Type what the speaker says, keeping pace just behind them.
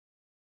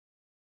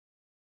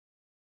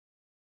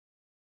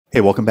Hey,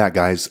 welcome back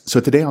guys.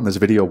 So today on this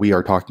video, we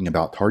are talking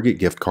about Target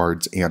gift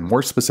cards, and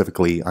more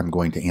specifically, I'm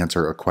going to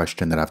answer a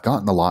question that I've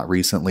gotten a lot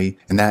recently,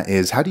 and that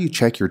is, how do you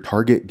check your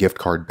Target gift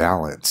card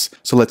balance?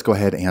 So let's go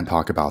ahead and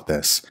talk about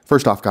this.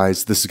 First off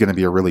guys, this is going to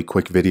be a really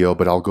quick video,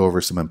 but I'll go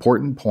over some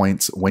important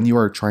points when you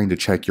are trying to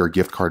check your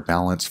gift card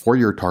balance for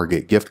your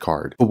Target gift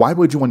card. But why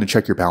would you want to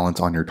check your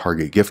balance on your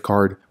Target gift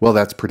card? Well,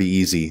 that's pretty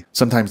easy.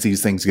 Sometimes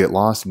these things get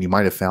lost and you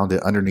might have found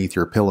it underneath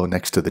your pillow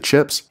next to the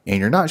chips, and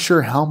you're not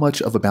sure how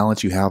much of a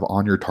balance you have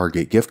on your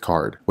Target gift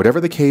card.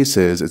 Whatever the case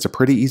is, it's a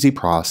pretty easy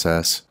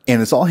process,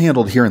 and it's all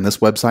handled here in this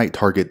website,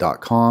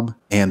 target.com,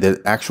 and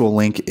the actual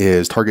link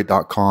is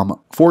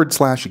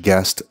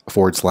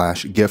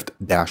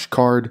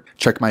target.com/guest/gift-card.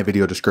 Check my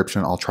video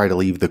description. I'll try to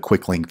leave the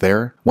quick link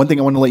there. One thing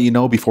I want to let you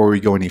know before we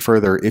go any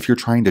further, if you're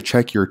trying to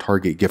check your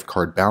Target gift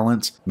card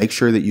balance, make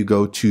sure that you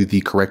go to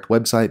the correct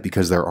website,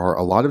 because there are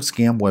a lot of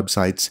scam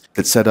websites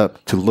that set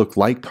up to look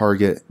like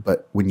Target,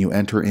 but when you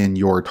enter in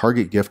your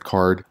Target gift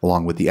card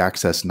along with the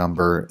access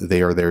number,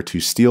 they are there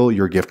to steal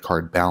your gift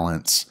card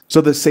balance.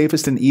 So the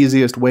safest and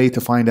easiest way to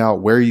find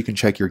out where you can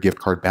check your gift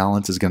card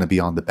balance is going to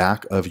be on the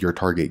back of your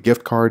Target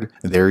gift card.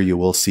 There you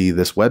will see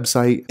this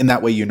website, and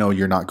that way you know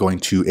you're not going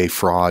to a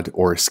fraud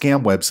or a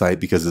scam website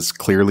because it's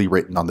clearly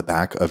written on the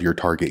back of your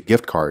Target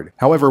gift card.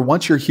 However,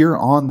 once you're here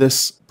on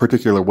this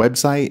particular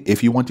website,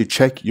 if you want to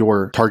check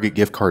your Target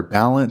gift card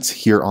balance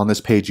here on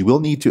this page, you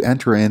will need to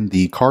enter in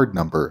the card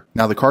number.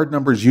 Now the card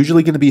number is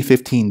usually going to be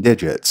 15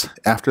 digits.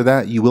 After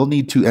that, you will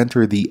need to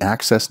enter the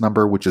access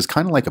number, which is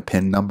kind of like a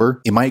PIN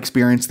number. In my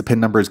experience, the PIN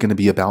number is going to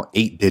be about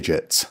 8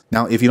 digits.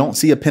 Now, if you don't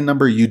see a PIN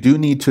number, you do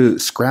need to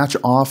scratch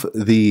off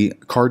the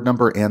card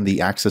number and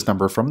the access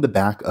number from the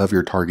back of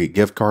your Target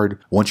gift card.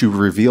 Once you've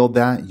revealed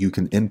that, you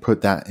can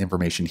input that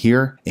information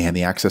here and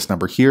the access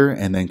number here,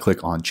 and then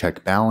click on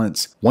check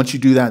balance. Once you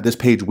do that, this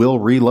page will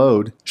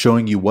reload,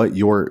 showing you what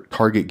your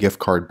Target gift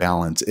card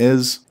balance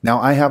is.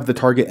 Now, I have the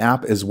Target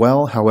app as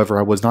well. However,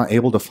 I was not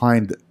able to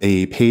find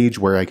a page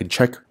where I could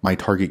check my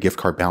Target gift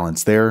card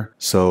balance there.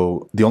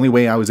 So the only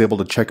way I was able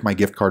to check my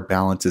gift card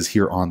balance is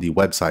here on the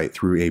website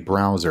through a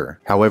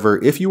browser.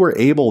 However, if you were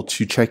able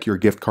to check your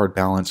gift card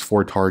balance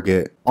for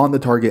Target on the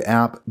Target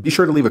app, be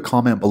sure to leave a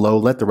comment below.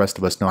 Let the rest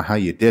of us know how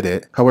you did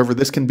it. However,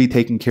 this can be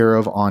taken care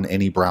of on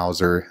any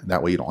browser.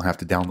 That way you don't have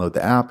to download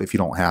the app if you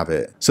don't have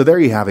it. So there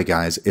you have it,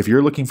 guys. If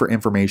you're looking for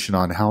information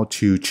on how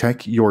to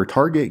check your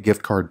Target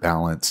gift card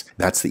balance,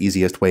 that's the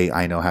easiest way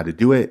I know how to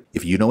do it.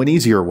 If you know an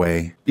easier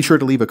way, be sure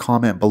to leave a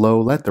comment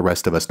below. Let the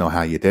rest of us know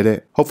how you did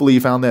it. Hopefully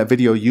you found that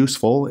video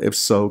useful. If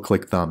so,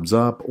 click thumbs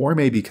up or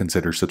maybe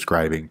consider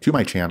subscribing to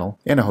my channel,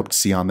 and I hope to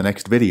see you on the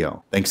next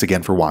video. Thanks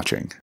again for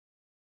watching.